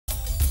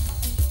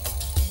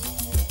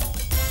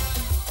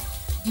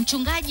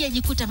Mchungaji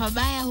ajikuta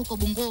pabaya huko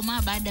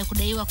Bungoma baada ya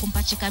kudaiwa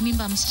kumpachika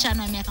mimba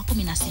msichana wa miaka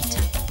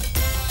 16.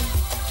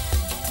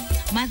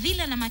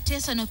 Madhila na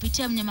mateso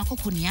anayopitia mnyama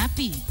kuku ni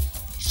yapi?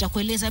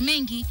 Tutakueleza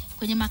mengi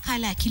kwenye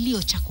makala ya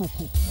Kilio cha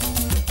Kuku.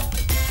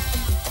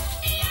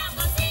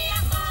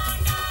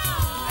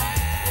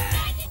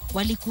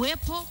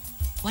 Walikuwepo,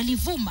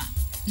 walivuma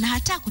na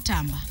hata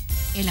kutamba.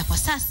 Ila kwa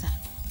sasa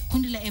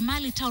kundi la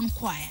Emali Town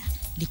Choir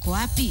liko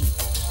wapi?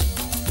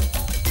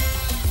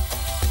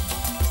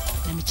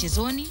 Na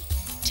michezoni,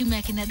 timu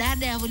ya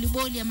kinadada ya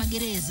volleyball ya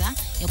Magereza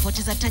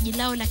yapoteza taji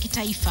lao la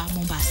kitaifa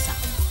Mombasa.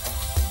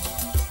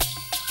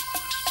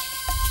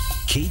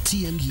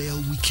 KTN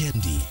leo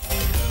wikendi.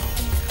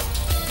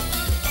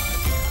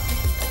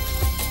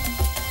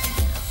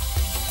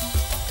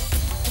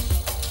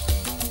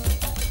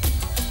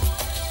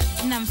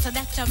 Na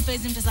msadakta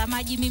mpenzi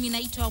mtazamaji, mimi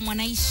naitwa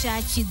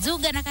Mwanaisha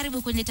Chizuga na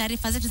karibu kwenye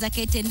taarifa zetu za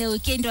KTN leo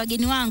weekend.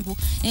 Wageni wangu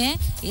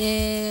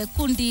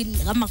kundi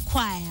kama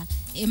choir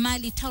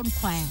Emali Town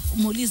Choir,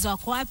 umuulizo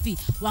wako wapi?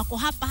 Wako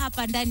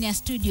hapa ndani ya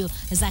studio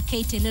za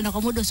KTN leo, na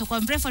kwa muda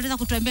usiokuwa mrefu anaweza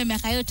kutuambia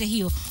miaka yote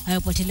hiyo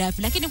hayapotelea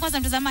wapi. Lakini kwanza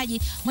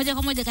mtazamaji, moja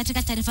kwa moja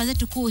katika taarifa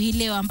zetu kuu hii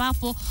leo,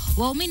 ambapo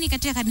waumini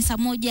katika kanisa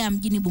moja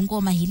mjini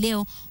Bungoma hii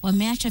leo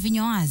wameacha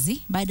vinywa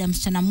wazi baada ya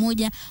msichana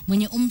mmoja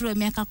mwenye umri wa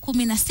miaka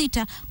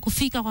 16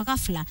 kufika kwa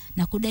ghafla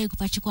na kudai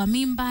kupachikwa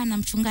mimba na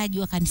mchungaji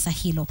wa kanisa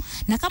hilo.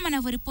 Na kama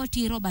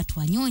anavyoripoti Robert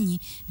Wanyonyi,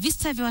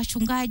 visa vya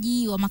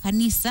wachungaji wa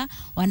makanisa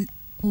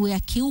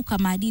kuyakiuka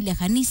maadili ya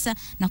kanisa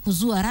na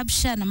kuzua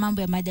rabsha na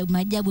mambo ya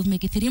maajabu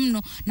vimekithiri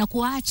mno na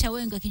kuwaacha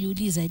wengi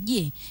wakijiuliza,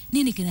 je,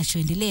 nini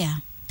kinachoendelea?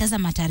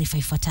 Tazama taarifa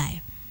ifuatayo.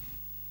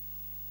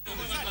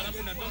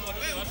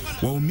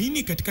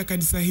 Waumini katika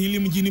kanisa hili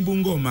mjini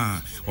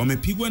Bungoma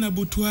wamepigwa na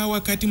butwaa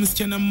wakati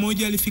msichana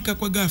mmoja alifika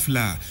kwa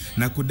ghafla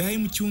na kudai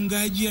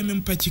mchungaji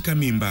amempachika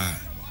mimba.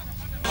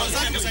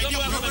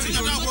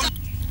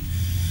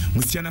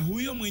 Msichana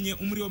huyo mwenye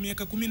umri wa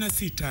miaka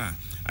 16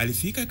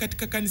 alifika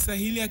katika kanisa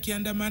hili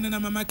akiandamana na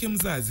mamake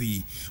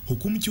mzazi,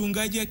 huku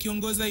mchungaji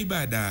akiongoza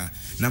ibada,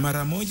 na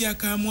mara moja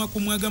akaamua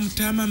kumwaga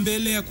mtama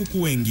mbele ya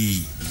kuku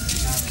wengi.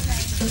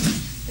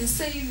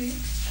 Sasa hivi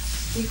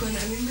niko na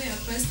mimba ya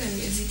pasta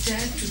miezi 3.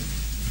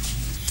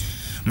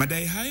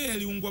 Madai hayo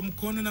yaliungwa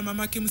mkono na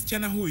mamake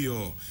msichana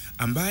huyo,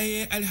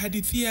 ambaye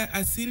alihadithia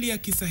asili ya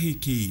kisa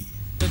hiki.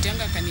 Mtoto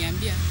yangu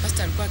akaniambia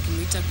pasta alikuwa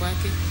akimuita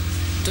kwake,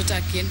 mtoto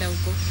akienda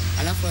huko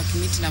alafu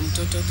akimiti na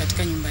mtoto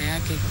katika nyumba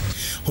yake.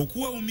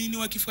 Huku waumini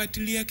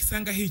wakifuatilia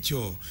kisanga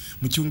hicho,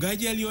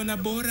 mchungaji aliona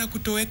bora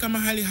kutoweka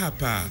mahali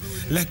hapa,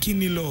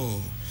 lakini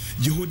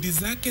juhudi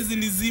zake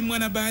zilizimwa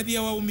na baadhi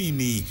ya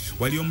waumini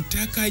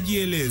waliomtaka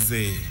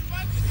ajieleze.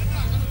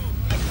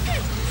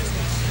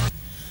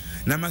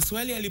 Na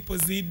maswali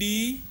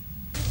yalipozidi,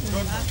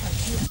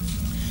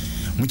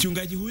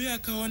 mchungaji huyo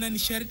akaona ni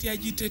sharti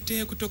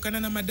ajitetee kutokana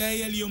na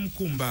madai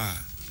yaliyomkumba.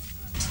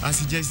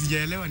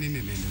 Sijaelewa nini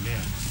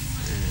inaendelea.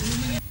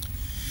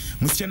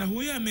 Msichana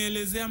huyo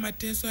ameelezea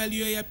mateso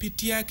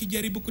aliyoyapitia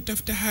akijaribu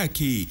kutafuta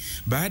haki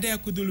baada ya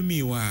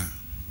kudhulumiwa.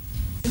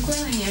 Alikuwa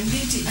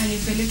ananiambia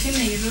anipeleke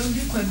Nairobi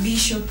kwa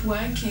bishop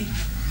wake,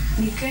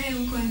 nikae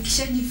huko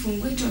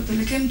nikishajifungua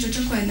tuwapeleke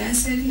mtoto kwa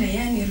nursery na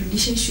yeye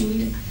anirudishe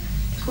shule.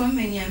 Kwa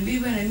ameniambia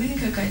na mimi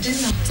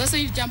nikakataa. Sasa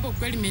hili jambo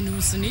kweli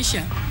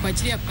limenihuzunisha kwa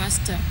ajili ya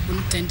pasta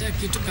kunitendea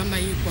kitu kama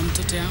hii kwa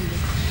mtoto yangu.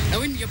 Na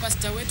wewe ndio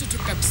pasta wetu tu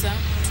kabisa,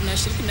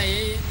 tunashiriki na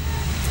yeye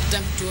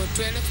tangu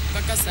 12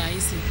 mpaka saa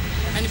hizi.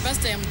 Ani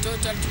pasta ya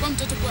mtoto, alichukua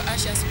mtoto kwa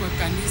ashas kwa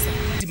kanisa.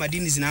 Hizi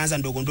madini zinaanza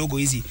ndogo ndogo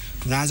hizi,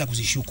 tunaanza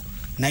kuzishuku.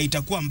 Na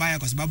itakuwa mbaya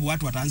kwa sababu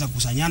watu wataanza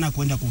kukusanyana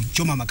kwenda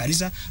kuchoma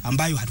makanisa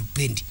ambayo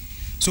hatupendi.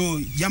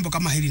 So jambo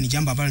kama hili ni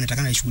jambo ambalo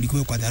nataka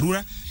lishughulikiwe kwa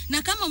dharura.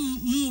 Na kama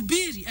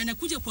mhubiri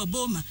anakuja kwa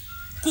boma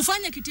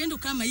kufanya kitendo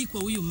kama hii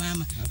kwa huyu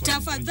mama,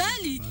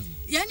 tafadhali,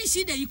 yani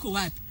shida iko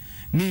wapi?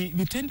 Ni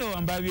vitendo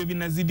ambavyo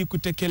vinazidi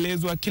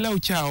kutekelezwa kila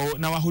uchao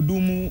na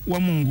wahudumu wa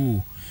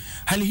Mungu.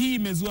 Hali hii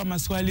imezua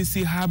maswali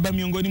si haba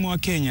miongoni mwa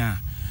Wakenya,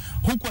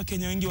 huku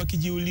Wakenya wengi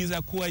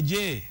wakijiuliza kuwa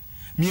je,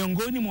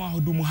 miongoni mwa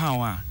wahudumu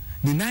hawa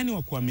ni nani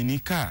wa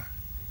kuaminika?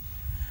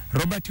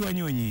 Robert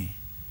Wanyonyi,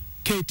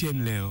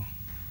 KTN leo.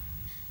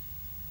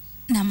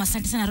 Na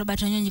asante sana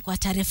Robert Wanyonyi kwa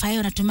taarifa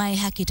hiyo, natumai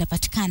haki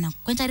itapatikana.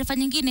 Kwa taarifa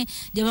nyingine,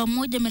 jamaa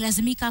mmoja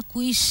amelazimika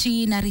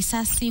kuishi na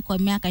risasi kwa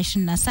miaka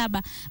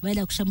 27 baada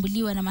ya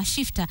kushambuliwa na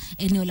mashifta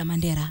eneo la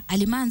Mandera.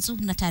 Alimanzu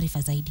na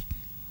taarifa zaidi.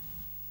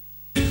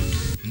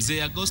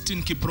 Mzee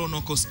Agustin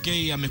Kiprono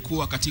Koskei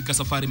amekuwa katika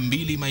safari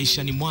mbili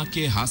maishani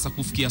mwake, hasa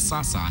kufikia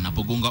sasa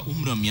anapogonga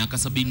umri wa miaka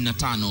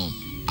 75.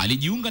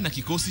 Alijiunga na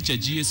kikosi cha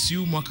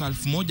GSU mwaka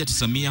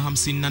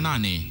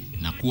 1958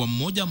 na kuwa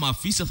mmoja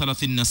maafisa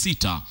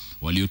 36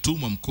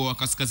 waliotumwa mkoa wa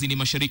kaskazini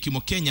mashariki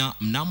mwa Kenya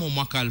mnamo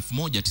mwaka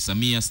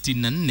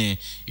 1964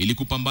 ili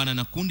kupambana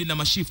na kundi la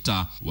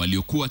mashifta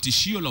waliokuwa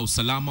tishio la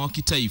usalama wa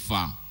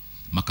kitaifa.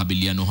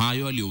 Makabiliano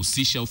hayo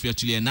yaliyohusisha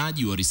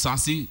ufiatulianaji wa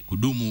risasi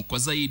kudumu kwa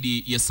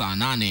zaidi ya saa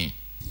 8.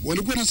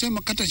 Walikuwa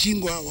nasema kata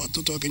shingo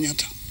watoto wa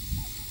Kenyatta.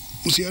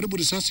 Msiharibu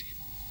risasi.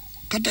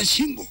 Kata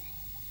shingo.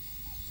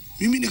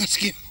 Mimi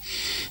nikasikia.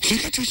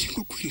 Nikata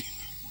shingo kweli.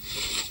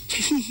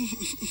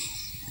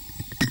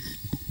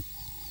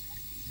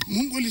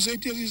 Mungu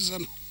alisaidia sisi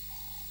sana.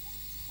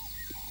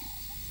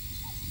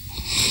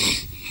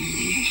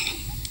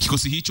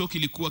 Kikosi hicho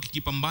kilikuwa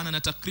kikipambana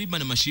na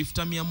takriban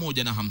mashifta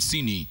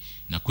 150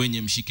 na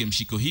kwenye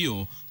mshiko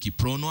hiyo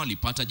Kiprono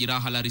alipata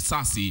jeraha la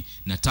risasi,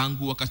 na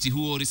tangu wakati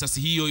huo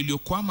risasi hiyo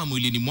iliyokwama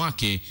mwilini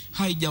mwake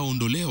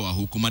haijaondolewa,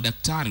 huku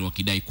madaktari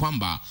wakidai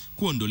kwamba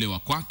kuondolewa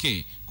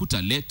kwake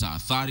kutaleta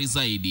athari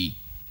zaidi.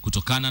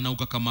 Kutokana na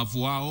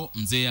ukakamavu wao,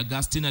 mzee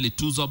Augustine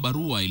alituzwa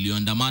barua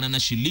iliyoandamana na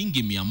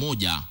shilingi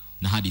 100,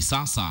 na hadi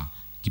sasa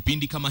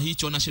kipindi kama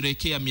hicho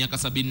anasherehekea miaka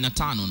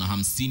 75 na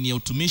 50 ya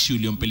utumishi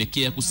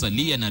uliompelekea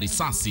kusalia na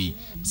risasi,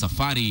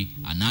 safari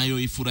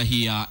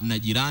anayoifurahia na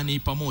jirani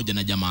pamoja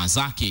na jamaa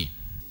zake.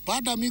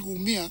 Baada mimi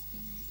kuumia,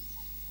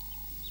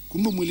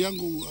 kumbe mwili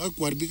wangu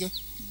hakuharibika,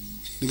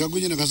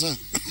 nikakuja na kasa.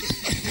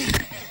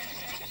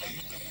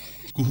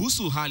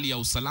 Kuhusu hali ya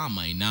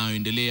usalama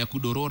inayoendelea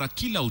kudorora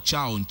kila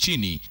uchao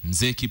nchini,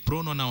 mzee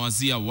Kiprono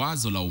anawazia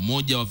wazo la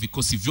umoja wa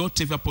vikosi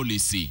vyote vya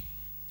polisi.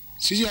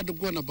 Sisi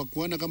hatakuwa na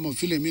pakuana kama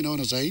vile mimi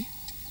naona sahi.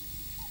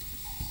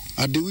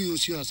 Hadi huyo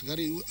sio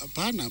askari,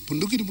 hapana,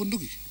 bunduki ni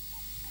bunduki.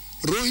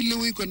 Roho ile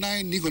wiko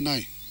naye niko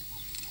naye.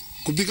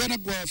 Kupigana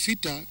kwa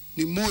vita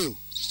ni moyo,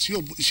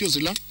 sio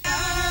silaha.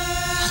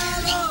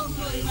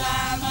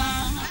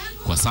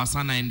 Kwa sasa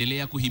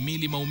anaendelea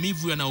kuhimili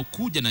maumivu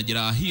yanayokuja na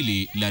jeraha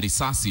hili la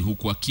risasi,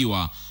 huku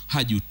akiwa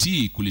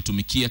hajutii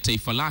kulitumikia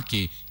taifa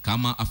lake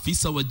kama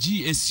afisa wa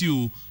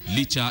GSU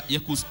licha ya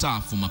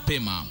kustaafu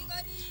mapema.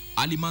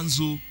 Ali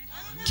Manzu,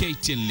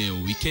 KTN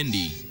leo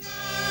wikendi.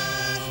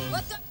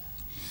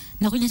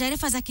 Na kwenye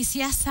taarifa za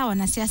kisiasa,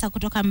 wanasiasa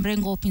kutoka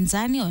mrengo wa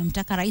upinzani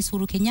wamemtaka Rais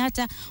Uhuru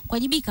Kenyatta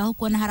kuwajibika,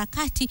 huku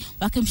wanaharakati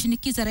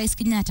wakimshinikiza Rais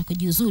Kenyatta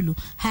kujiuzulu.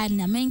 Haya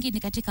na mengi ni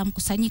katika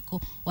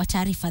mkusanyiko wa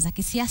taarifa za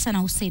kisiasa na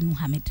Hussein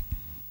Mohamed.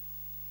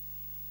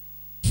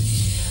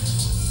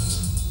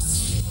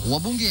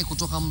 Wabunge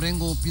kutoka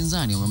mrengo wa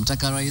upinzani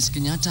wamemtaka Rais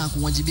Kenyatta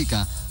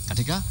kuwajibika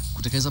katika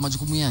kutekeleza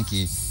majukumu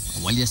yake.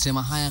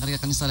 Waliyasema haya katika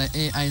kanisa la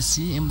AIC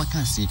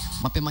Embakasi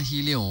mapema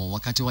hii leo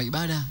wakati wa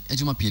ibada ya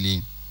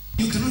Jumapili.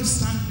 You cannot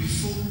stand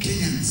before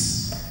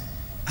Kenyans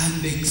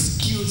and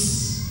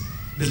excuse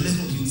the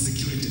level of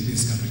insecurity in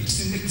this country. It's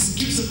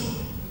inexcusable.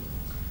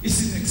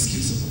 It's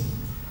inexcusable.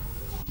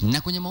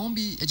 Na kwenye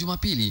maombi ya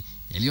Jumapili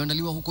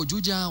yaliyoandaliwa huko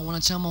Juja,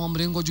 wanachama wa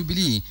mrengo wa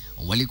Jubilee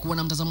walikuwa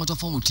na mtazamo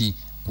tofauti,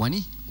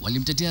 kwani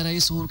walimtetea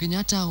Rais Uhuru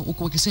Kenyatta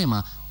huko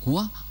wakisema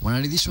kuwa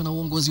wanaridhishwa na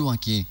uongozi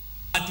wake.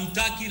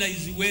 Hatutaki rais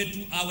wetu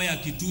awe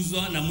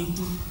akituzwa na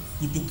mtu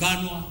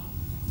kutukanwa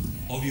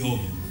ovyo.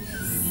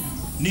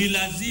 Ni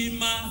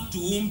lazima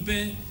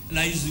tuumpe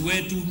rais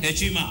wetu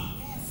heshima.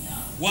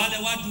 Wale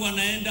watu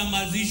wanaenda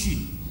mazishi,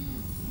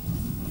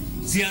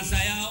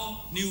 siasa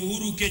yao ni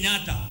Uhuru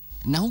Kenyatta.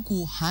 Na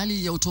huku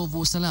hali ya utovu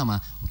wa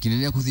usalama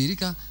ukiendelea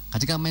kudhihirika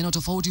katika maeneo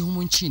tofauti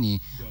humu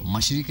nchini,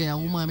 mashirika ya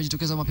umma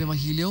yamejitokeza mapema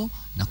hii leo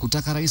na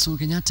kutaka Rais Uhuru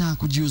Kenyatta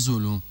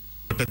kujiuzulu.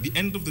 But at the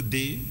end of the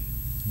day,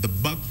 the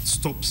buck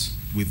stops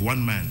with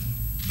one man,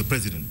 the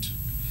president.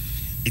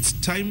 It's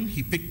time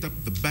he picked up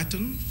the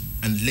baton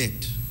and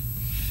led.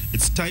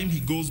 It's time he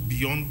goes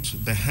beyond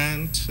the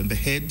hand and the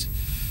head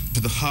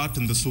to the heart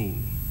and the soul,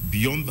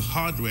 beyond the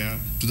hardware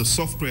to the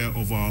software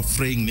of our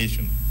fraying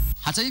nation.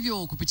 Hata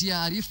hivyo,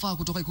 kupitia arifa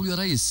kutoka ikulu ya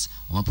rais,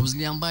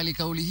 wamepuuzilia mbali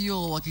kauli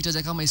hiyo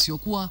wakitaja kama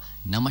isiyokuwa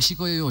na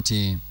mashiko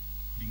yoyote.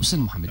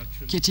 Hussein Mohamed,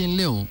 KTN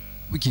leo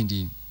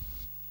wikendi.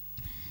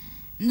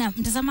 Na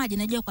mtazamaji,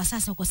 najua kwa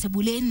sasa uko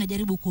sebuleni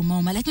najaribu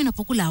kumaoma, lakini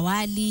unapokula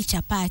wali,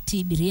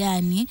 chapati,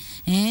 biriani,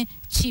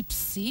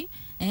 chipsi,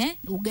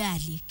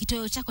 ugali,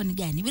 kitoweo chako ni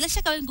gani? Bila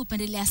shaka wengi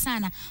upendelea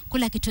sana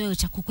kula kitoweo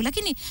cha kuku,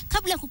 lakini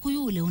kabla kuku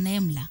yule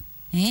unayemla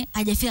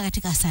hajafika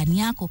katika sahani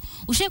yako,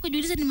 ushaye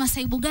kujiuliza ni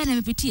masaibu gani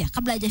amepitia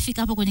kabla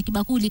hajafika hapo kwenye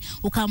kibakuli,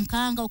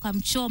 ukamkaanga,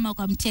 ukamchoma,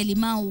 ukamtia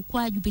limau,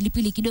 ukwaju,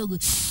 pilipili kidogo.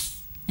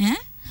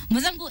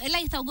 Mwenzangu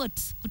Elaitha Ogot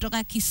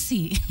kutoka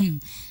Kisii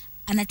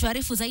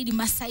anatuarifu zaidi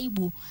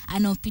masaibu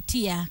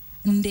anaopitia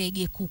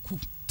ndege kuku.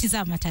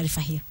 Tizama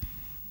taarifa hiyo.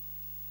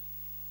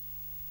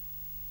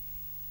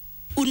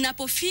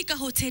 Unapofika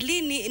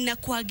hotelini na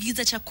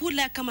kuagiza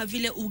chakula kama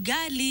vile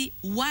ugali,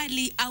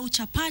 wali au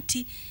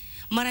chapati,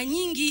 mara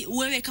nyingi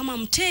wewe kama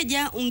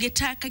mteja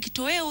ungetaka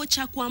kitoweo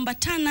cha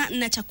kuambatana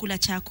na chakula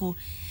chako.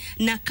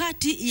 Na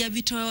kati ya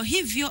vitoweo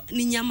hivyo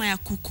ni nyama ya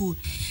kuku.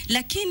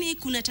 Lakini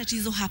kuna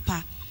tatizo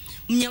hapa.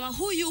 Mnyama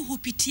huyu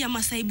hupitia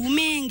masaibu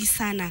mengi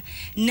sana,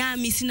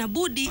 nami sina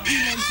budi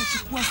ila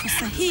nitachukua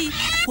fursa hii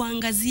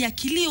kuangazia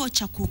kilio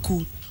cha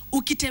kuku.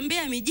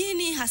 Ukitembea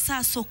mijini,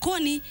 hasa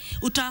sokoni,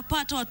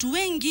 utawapata watu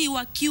wengi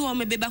wakiwa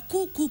wamebeba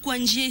kuku kwa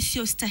njia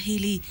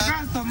isiyostahili.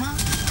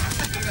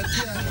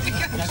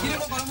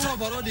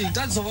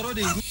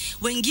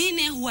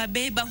 Wengine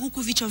huwabeba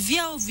huku vichwa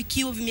vyao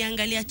vikiwa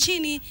vimeangalia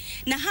chini,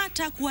 na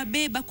hata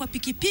kuwabeba kwa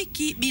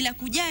pikipiki bila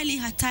kujali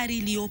hatari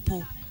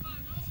iliyopo.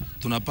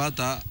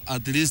 Tunapata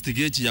at least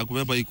gechi ya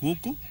kubeba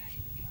ikuku,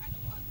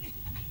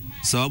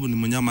 sababu ni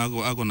mnyama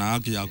ako na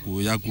haki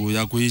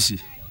ya kuishi.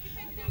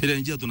 Ile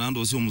njia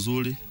tunaenda sio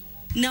mzuri,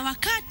 na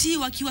wakati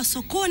wakiwa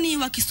sokoni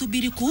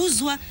wakisubiri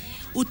kuuzwa,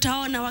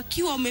 utaona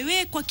wakiwa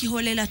wamewekwa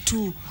kiholela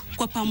tu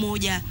kwa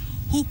pamoja,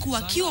 huku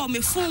wakiwa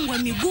wamefungwa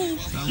miguu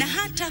na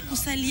hata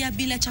kusalia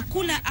bila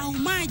chakula au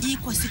maji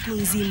kwa siku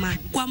nzima.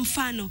 Kwa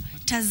mfano,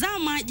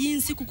 tazama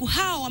jinsi kuku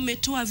hao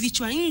wametoa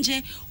vichwa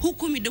nje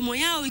huku midomo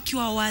yao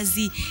ikiwa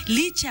wazi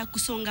licha ya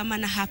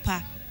kusongamana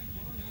hapa.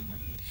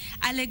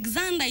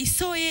 Alexander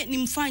Isoye ni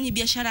mfanyi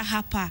biashara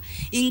hapa.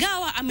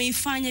 Ingawa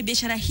ameifanya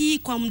biashara hii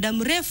kwa muda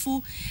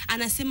mrefu,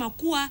 anasema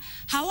kuwa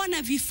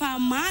hawana vifaa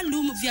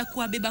maalum vya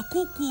kuwabeba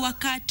kuku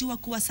wakati wa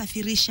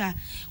kuwasafirisha.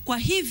 Kwa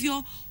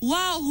hivyo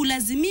wao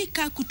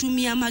hulazimika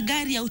kutumia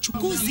magari ya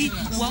uchukuzi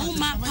wa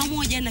umma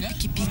pamoja na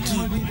pikipiki.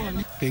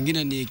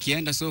 Pengine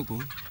nikienda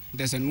soko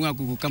nitasanua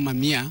kuku kama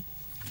 100,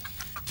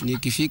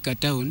 nikifika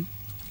town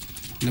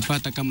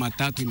napata kama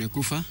 3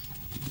 imekufa.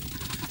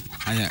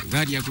 Haya,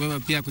 gari ya kubeba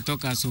pia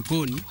kutoka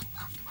sokoni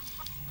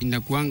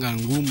inakuanga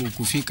ngumu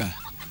kufika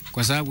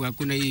kwa sababu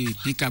hakuna hii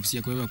pickups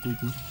ya kubeba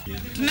kuku.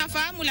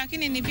 Tunafahamu,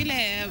 lakini ni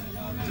vile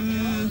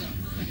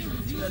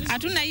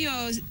hatuna hiyo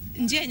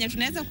njia yenye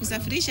tunaweza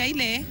kusafirisha,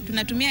 ile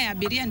tunatumia ya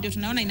abiria ndio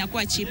tunaona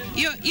inakuwa cheap.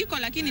 Hiyo iko,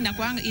 lakini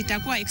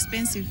itakuwa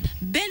expensive.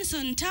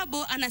 Benson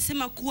Tabo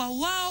anasema kuwa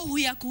wao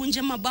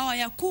huyakunja mabawa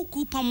ya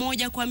kuku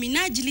pamoja kwa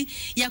minajili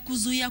ya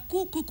kuzuia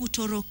kuku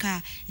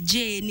kutoroka.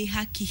 Je, ni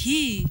haki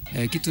hii?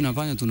 Kitu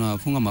nafanya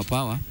tunafunga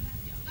mabawa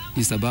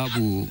ni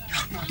sababu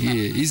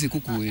hizi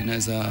kuku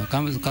inaweza,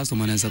 kama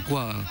customer anaweza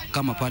kuwa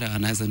kama pale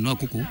anaweza nunua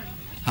kuku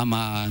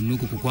ama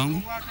nuku kuku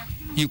kwangu.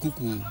 Hii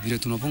kuku vile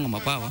tunafunga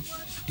mabawa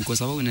ni kwa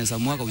sababu inaweza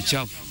mwaga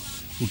uchafu.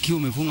 Ukiwa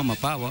umefunga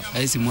mabawa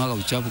haisi mwaga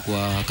uchafu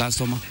kwa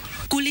customer.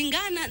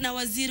 Kulingana na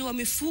waziri wa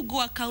mifugo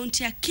wa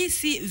kaunti ya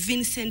Kisii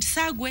Vincent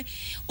Sagwe,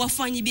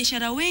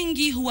 wafanyabiashara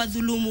wengi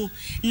huwadhulumu,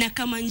 na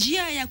kama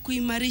njia ya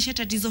kuimarisha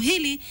tatizo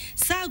hili,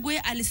 Sagwe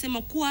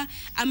alisema kuwa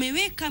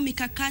ameweka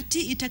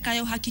mikakati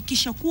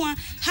itakayohakikisha kuwa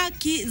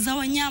haki za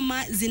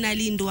wanyama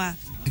zinalindwa.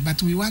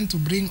 But we want to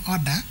bring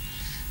order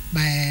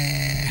by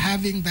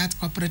having that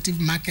cooperative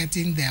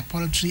marketing their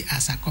poultry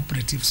as a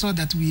cooperative, so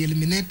that we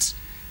eliminate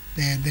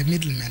the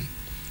middlemen.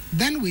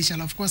 Then we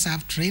shall of course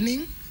have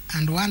training,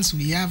 and once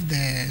we have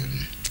the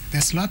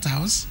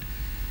slaughterhouse,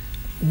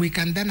 we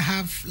can then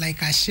have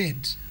like a shed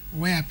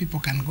where people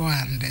can go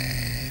and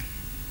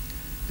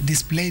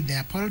display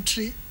their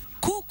poultry.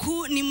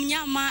 Kuku ni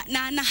mnyama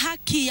na ana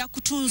haki ya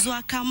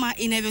kutunzwa kama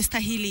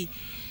inavyostahili.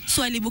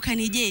 Swali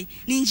bukani, je,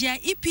 ni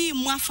njia ipi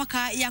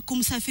mwafaka ya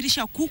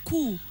kumsafirisha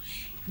kuku?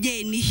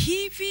 Je, ni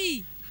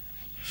hivi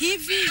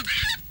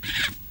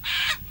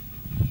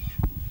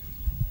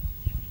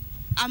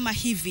ama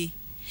hivi?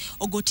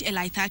 Ogoti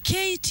Elaitha,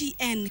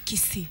 KTN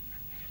Kisii.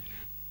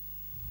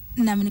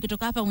 Na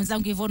nikitoka hapa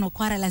mwenzangu Ivono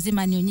Kwara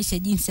lazima nionyeshe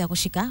jinsi ya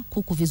kushika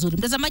kuku vizuri.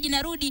 Mtazamaji,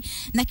 narudi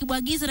na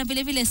kibwagizo na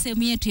vile vile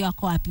sehemu yetu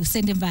yako wapi.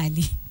 Usende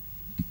mbali.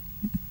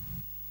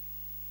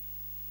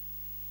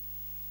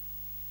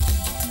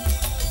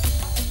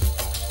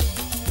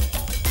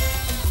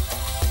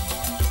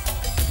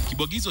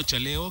 Kibwagizo cha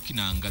leo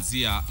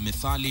kinaangazia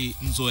methali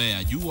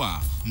mzoea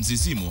jua,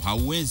 mzizimu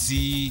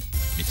hauwezi.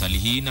 Methali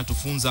hii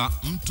inatufunza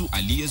mtu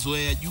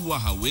aliyezoea jua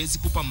hawezi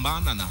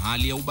kupambana na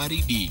hali ya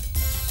ubaridi.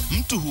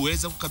 Mtu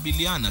huweza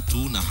kukabiliana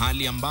tu na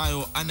hali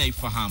ambayo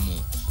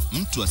anaifahamu.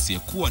 Mtu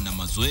asiyekuwa na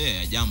mazoea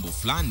ya jambo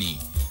fulani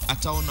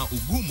ataona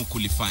ugumu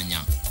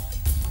kulifanya.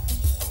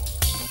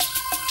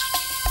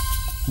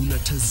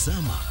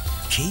 Unatazama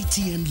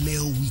KTN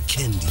leo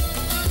weekendi.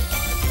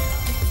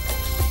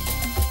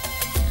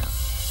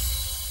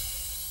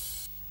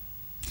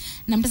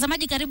 Na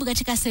mtazamaji, karibu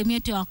katika sehemu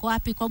yetu ya wako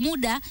wapi. Kwa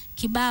muda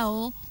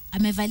kibao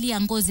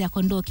amevalia ngozi ya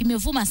kondoo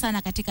kimevuma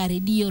sana katika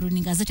redio,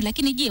 runinga zetu,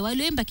 lakini je,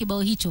 walioimba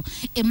kibao hicho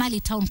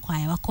Emali Town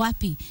Choir wako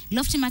wapi?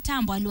 Lofty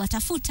Matambo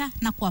aliwatafuta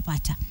na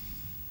kuwapata.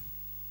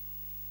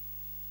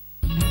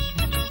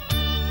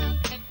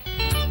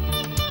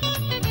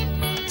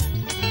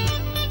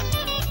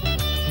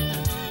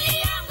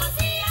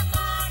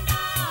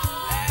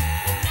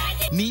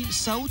 Ni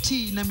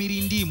sauti na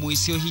mirindimu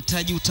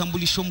isiyohitaji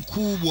utambulisho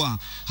mkubwa,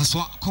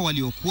 haswa kwa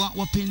waliokuwa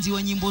wapenzi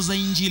wa nyimbo za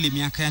Injili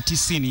miaka ya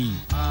 90.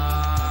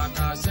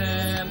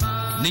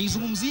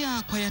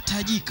 Naizungumzia kwa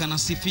yatajika na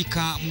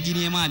sifika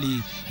mjini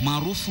Emali,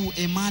 maarufu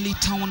Emali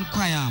Town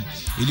Choir,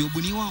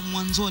 iliyobuniwa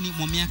mwanzoni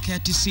mwa miaka ya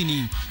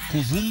 90,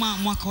 kuvuma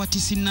mwaka wa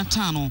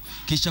 95,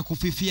 kisha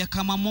kufifia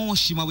kama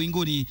moshi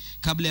mawinguni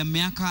kabla ya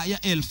miaka ya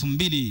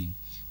 2000.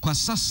 Kwa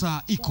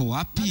sasa iko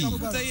wapi?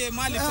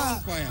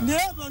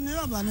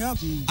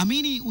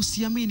 Amini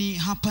usiamini,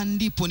 hapa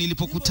ndipo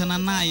nilipokutana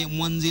naye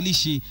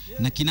mwanzilishi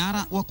na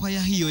kinara wa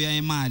kwaya hiyo ya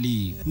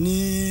Emali.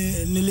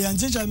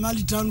 Nilianzisha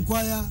Emali Town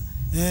Choir,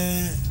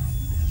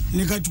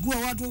 nikachukua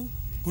watu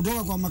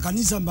kutoka kwa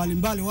makanisa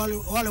mbalimbali,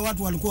 wale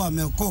watu walikuwa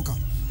wameokoka,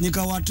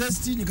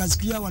 nikawatesti,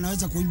 nikasikia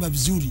wanaweza kuimba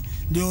vizuri,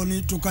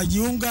 ndio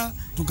tukajiunga,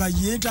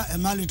 tukajiita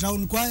Emali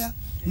Town Choir.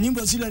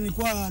 Nyimbo zile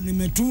nilikuwa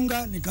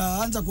nimetunga,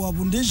 nikaanza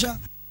kuwafundisha.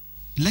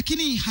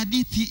 Lakini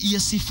hadithi ya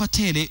sifa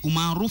tele,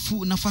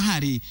 umaarufu na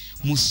fahari,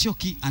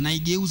 Musyoki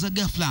anaigeuza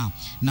ghafla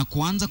na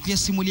kuanza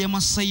kuyasimulia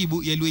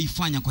masaibu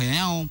yaliyoifanya kwaya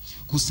yao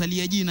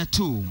kusalia jina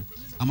tu.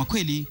 Ama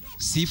kweli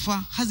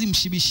sifa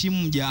hazimshibishi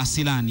mja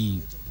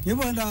asilani.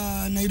 Hivyo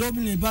enda Nairobi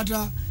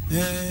nilipata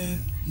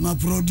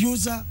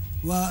maproducer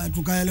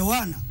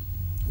tukaelewana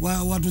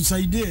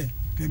watusaidie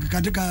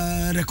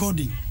katika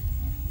recording.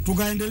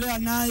 Tukaendelea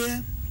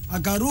naye,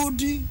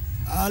 akarudi,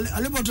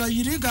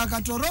 alipotajirika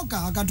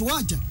akatoroka,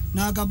 akatuacha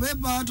na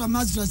akabeba hata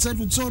master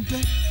zetu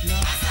zote.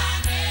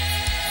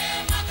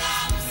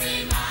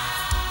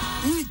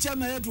 Hii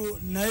chama yetu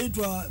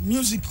naitwa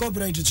Music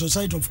Copyright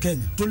Society of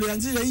Kenya.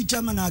 Tulianzisha hii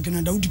chama na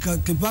akina Daudi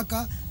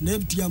Kipaka,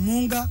 David ya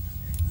Munga.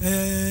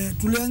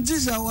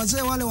 Tulianzisha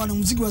wazee wale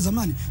wanamuziki wa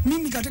zamani.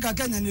 Mimi katika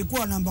Kenya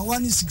nilikuwa namba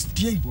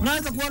 168.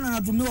 Naweza kuona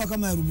natumiwa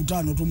kama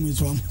 5,000 tu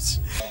mwezi wa mwezi.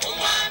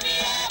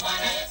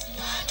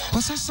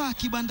 Kwa sasa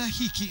kibanda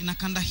hiki na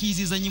kanda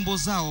hizi za nyimbo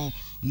zao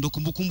ndo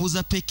kumbukumbu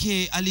za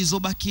pekee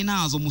alizobaki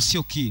nazo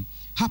Musyoki.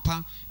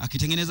 Hapa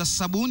akitengeneza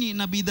sabuni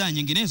na bidhaa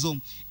nyinginezo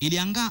ili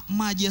anga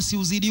maji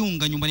yasiuzidi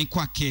unga nyumbani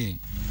kwake.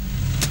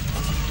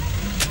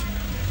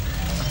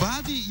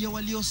 Baadhi ya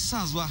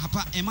waliosazwa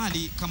hapa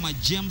Emali kama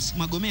James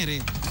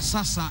Magomere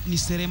sasa ni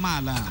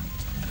seremala.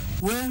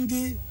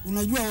 Wengi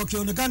unajua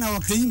wakionekana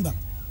wakiimba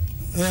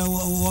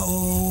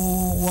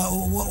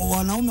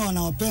wanaume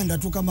wanawapenda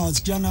tu, kama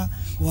wasichana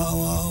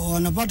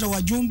wanapata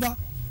wajumba,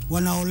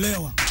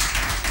 wanaolewa.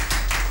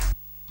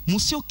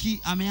 Musyoki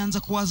ameanza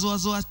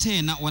kuwazoazoa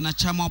tena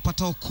wanachama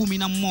wapatao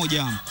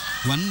 11,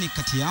 4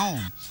 kati yao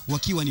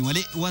wakiwa ni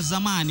wale wa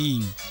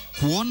zamani,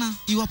 kuona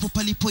iwapo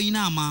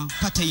palipoinama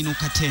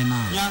patainuka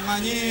tena.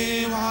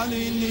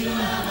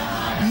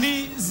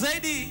 Ni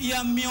zaidi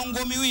ya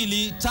miongo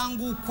miwili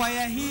tangu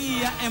kwaya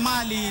hii ya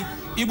Emali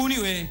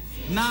ibuniwe,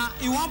 na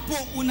iwapo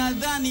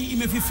unadhani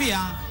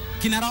imefifia,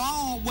 kinara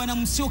wao Bwana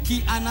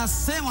Musyoki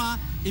anasema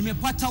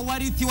imepata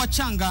warithi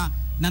wachanga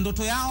na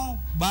ndoto yao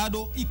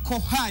bado iko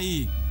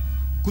hai.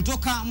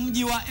 Kutoka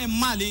mji wa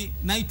Emali,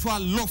 naitwa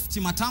Lofty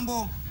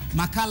Matambo,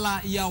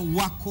 makala ya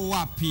Wako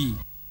Wapi.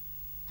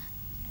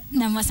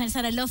 Na asante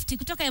sana Lofty.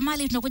 Kutoka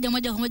Emali tunakuja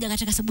moja kwa moja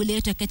katika sebule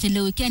yetu ya KTN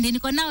leo weekend.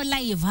 Niko nao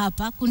live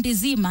hapa kundi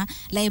zima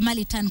la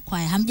Emali Town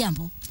Choir.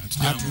 Hamjambo?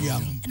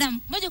 Hatujambo. Na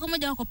moja kwa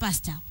moja wako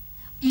pasta.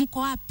 Mko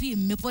wapi?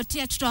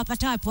 Mmepotea,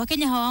 tutawapata wapi?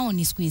 Wakenya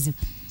hawaoni siku hizi.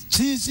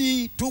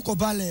 Sisi tuko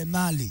pale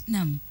Emali.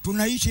 Naam.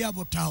 Tunaishi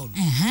hapo town.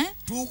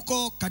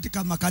 Tuko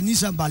katika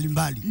makanisa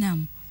mbalimbali.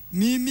 Naam.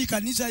 Mimi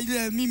kanisa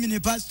ile mimi ni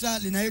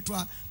pastor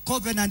linaitwa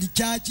Covenant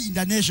Church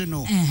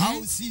International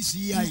au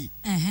CCI.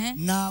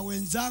 Na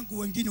wenzangu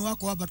wengine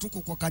wako hapa,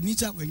 tuko kwa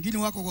kanisa, wengine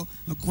wako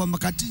kwa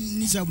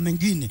makanisa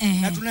mengine.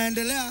 Na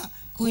tunaendelea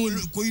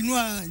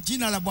kuinua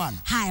jina la Bwana.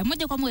 Haya,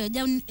 moja kwa moja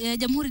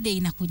Jamhuri Day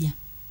inakuja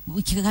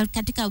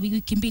katika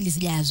wiki 2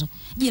 zijazo.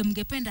 Je,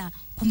 mngependa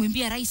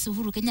kumwimbia Rais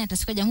Uhuru Kenyatta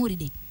siku ya Jamhuri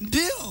Day?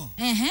 Ndio.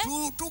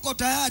 Tuko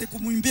tayari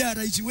kumwimbia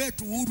rais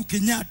wetu Uhuru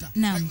Kenyatta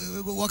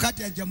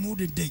wakati ya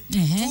Jamhuri Day.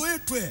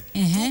 Tuitwe.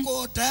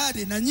 Tuko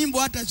tayari na nyimbo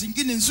hata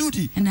zingine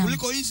nzuri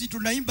kuliko hizi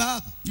tunaimba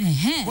hapa.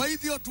 Kwa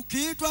hivyo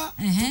tukiitwa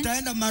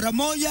tutaenda mara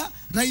moja.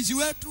 Rais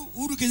wetu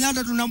Uhuru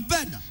Kenyatta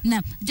tunampenda.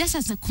 Naam.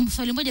 Just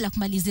swali moja la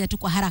kumalizia tu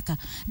kwa haraka.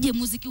 Je,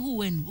 muziki huu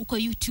wenu uko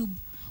YouTube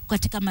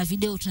katika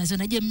mavideo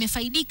tunaziona, je,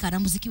 mmefaidika na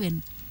muziki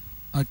wenu?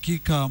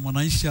 Hakika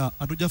Mwanaisha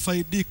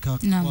hatujafaidika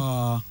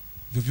kwa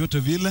vyovyote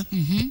vile.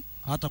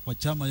 Hata kwa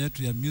chama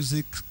yetu ya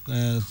Music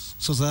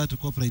Society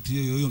Corporate,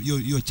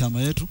 hiyo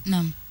chama yetu.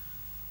 Naam.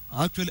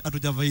 Actually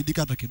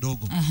hatujafaidika hata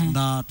kidogo.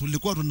 Na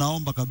tulikuwa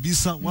tunaomba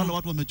kabisa wale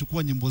watu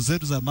wamechukua nyimbo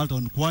zetu za Emali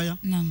Town Choir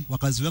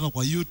wakaziweka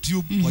kwa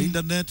YouTube, kwa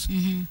internet,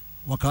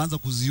 wakaanza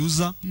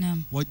kuziuza.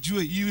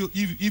 Wajue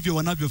hivyo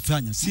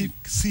wanavyofanya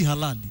si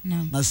halali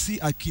na si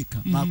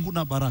hakika na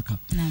hakuna baraka.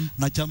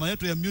 Na chama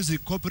yetu ya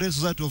Music Corporate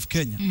Society of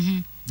Kenya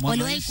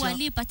waliwahi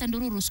kualipa hata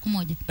ndururu siku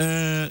moja.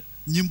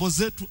 Nyimbo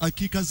zetu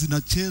hakika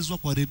zinachezwa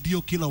kwa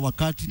redio kila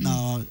wakati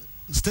na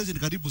station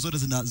karibu zote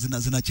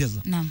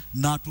zinacheza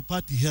na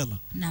tupati hela.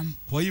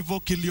 Kwa hivyo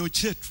kilio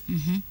chetu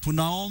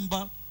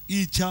tunaomba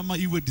hii chama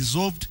iwe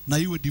dissolved na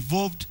iwe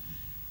devolved,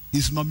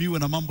 isimamiwe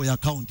na mambo ya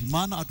county,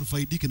 maana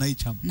atufaidiki na hii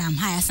chama. Naam,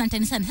 haya,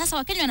 asante sana. Sasa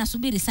Wakenya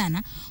wanasubiri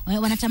sana,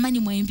 wanatamani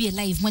muimbie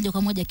live moja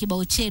kwa moja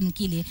kibao chenu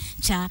kile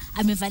cha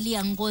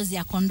amevalia ngozi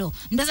ya kondoo.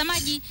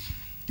 Mtazamaji,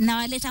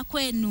 nawaleta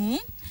kwenu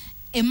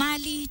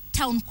Emali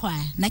Town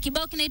Choir na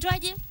kibao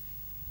kinaitwaje?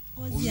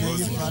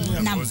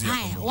 Naam,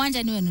 haya,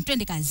 uwanja ni wenu,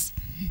 twende kazi.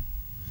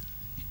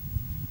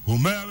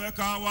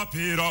 Umeweka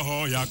wapi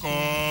roho yako?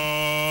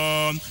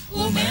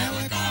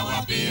 Umeweka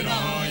wapi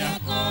roho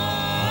yako?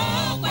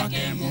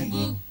 Kwake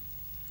Mungu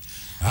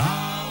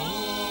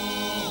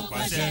au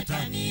kwa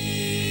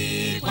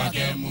shetani?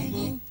 Kwake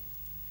Mungu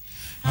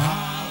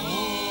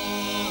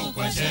au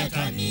kwa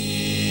shetani?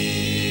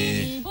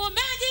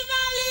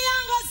 Umejivalia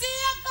ngozi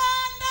ya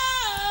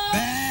kondoo,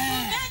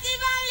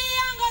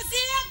 umejivalia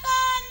ngozi ya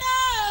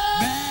kondoo.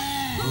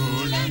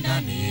 Kule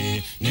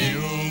ndani ni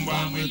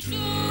umbwa mwitu,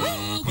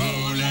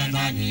 kule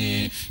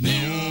ndani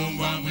ni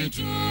umbwa mwitu.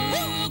 mwitu,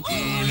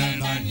 kule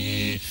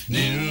ndani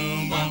ni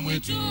mbwa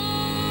mwitu.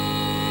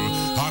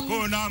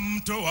 Hakuna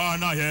mtu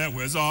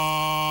anayeweza,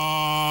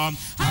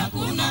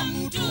 hakuna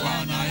mtu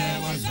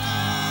anayeweza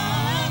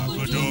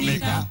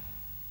kutumika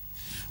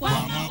kwa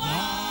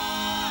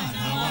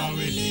mabwana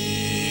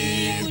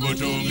wawili,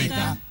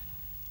 kutumika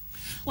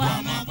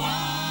kwa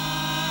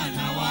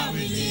mabwana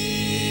wawili.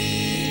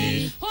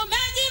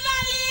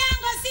 Umejivalia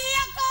ngozi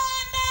ya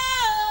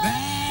kondoo,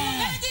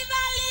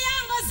 umejivalia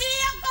ngozi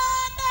ya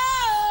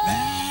kondoo.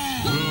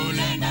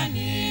 Kule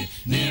ndani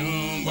ni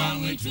mbwa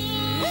mwitu,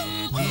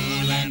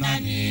 kule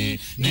ndani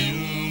ni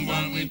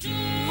mbwa mwitu,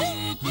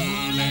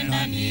 kule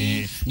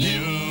ndani ni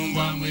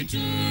mbwa mwitu.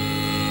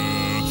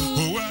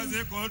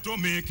 Huwezi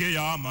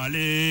kutumikia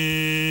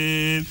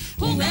mali,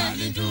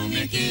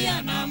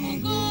 ungalitumikia na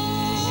Mungu.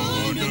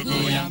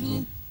 Ndugu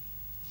yangu,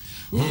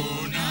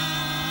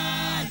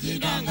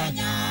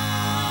 unajidanganya.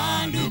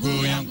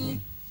 Ndugu yangu,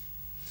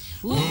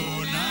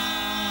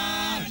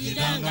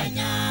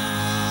 unajidanganya.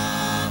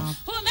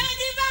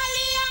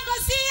 Umejivalia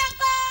ngozi ya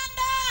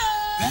kondoo,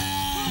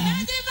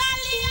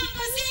 umejivalia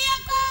ngozi ya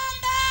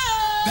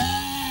kondoo.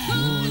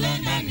 Kule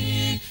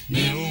ndani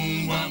ni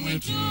mbwa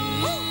mwitu,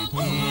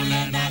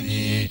 kule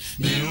ndani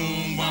ni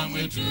mbwa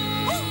mwitu,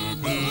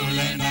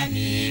 kule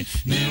ndani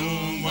ni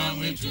mbwa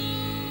mwitu.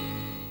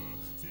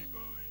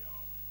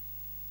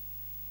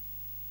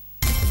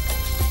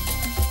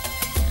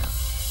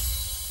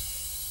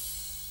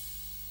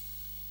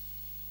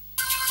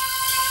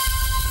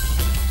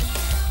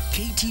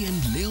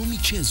 KTN leo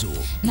michezo.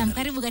 Na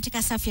karibu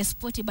katika safu ya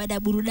spoti baada ya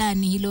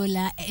burudani hilo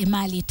la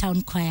Emali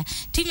Town Choir.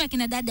 Timu ya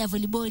kinadada ya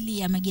volleyball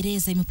ya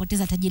Magereza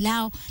imepoteza taji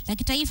lao la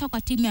kitaifa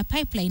kwa timu ya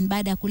Pipeline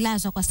baada ya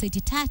kulazwa kwa seti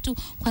 3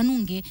 kwa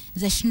nunge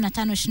za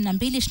 25-22,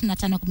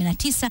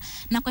 25-19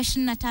 na kwa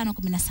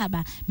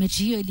 25-17.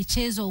 Mechi hiyo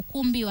ilichezwa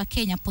ukumbi wa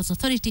Kenya Ports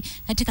Authority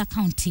katika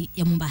kaunti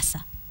ya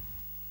Mombasa.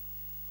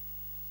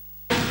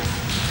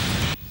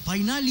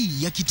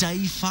 Fainali ya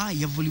kitaifa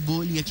ya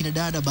volleyball ya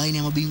kinadada baina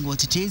ya mabingwa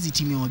watetezi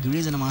timu ya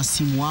Magereza na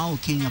mahasimu wao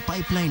Kenya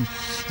Pipeline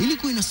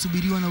ilikuwa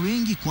inasubiriwa na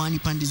wengi, kwani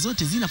pande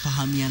zote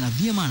zinafahamiana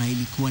vyema na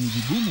ilikuwa ni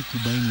vigumu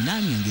kubaini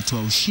nani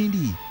angetoa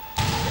ushindi.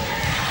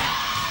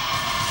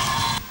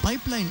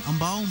 Pipeline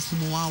ambao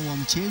mfumo wao wa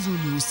mchezo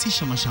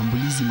ulihusisha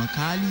mashambulizi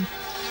makali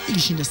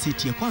ilishinda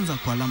seti ya kwanza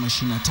kwa alama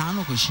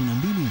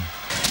 25-22.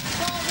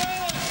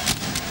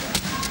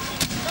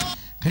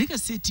 Katika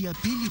seti ya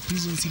pili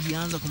Prisons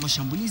ilianza kwa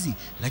mashambulizi,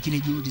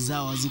 lakini juhudi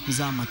zao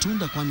hazikuzaa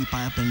matunda, kwani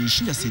Pipeline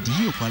ilishinda seti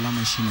hiyo kwa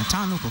alama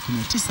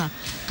 25-19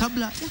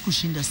 kabla ya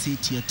kushinda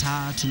seti ya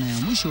tatu na ya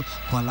mwisho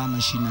kwa alama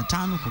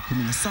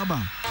 25-17.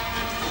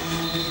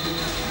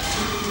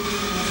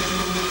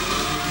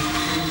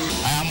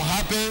 I am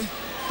happy.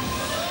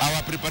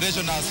 Our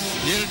preparation has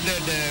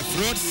yielded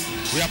fruits.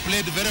 We have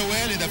played very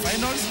well in the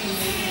finals.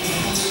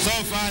 So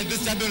far in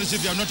this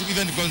championship, we have not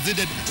even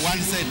conceded one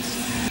set.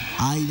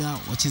 Aidha,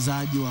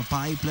 wachezaji wa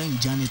Pipeline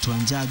Janet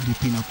Wanja,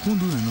 Gripina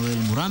Kundu na Noel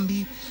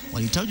Murambi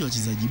walitajwa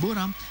wachezaji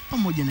bora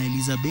pamoja na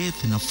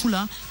Elizabeth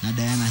Nafula na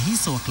Diana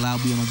Hisa wa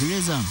klabu ya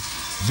Magereza.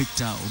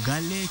 Victor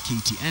Ogale,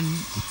 KTN.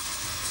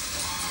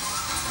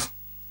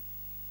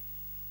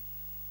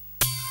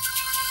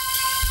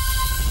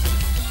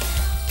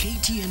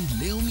 KTN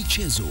leo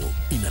michezo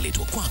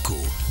inaletwa kwako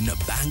na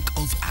Bank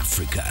of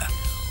Africa.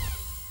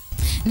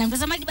 Na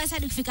mtazamaji, basi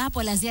hadi kufika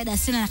hapo la ziada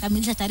sina,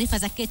 nakamilisha taarifa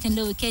za KTN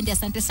leo weekend.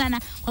 Asante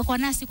sana kwa kuwa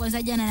nasi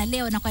kuanzia jana na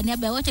leo, na kwa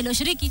niaba ya wote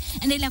walioshiriki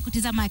endelea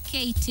kutizama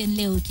KTN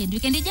leo weekend.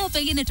 Weekend ijayo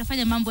pengine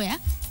tutafanya mambo ya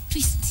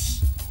twist.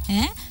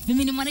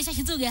 Mimi ni Mwanaisha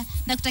Chizuga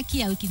na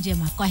kutakia wiki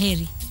njema.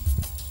 Kwaheri.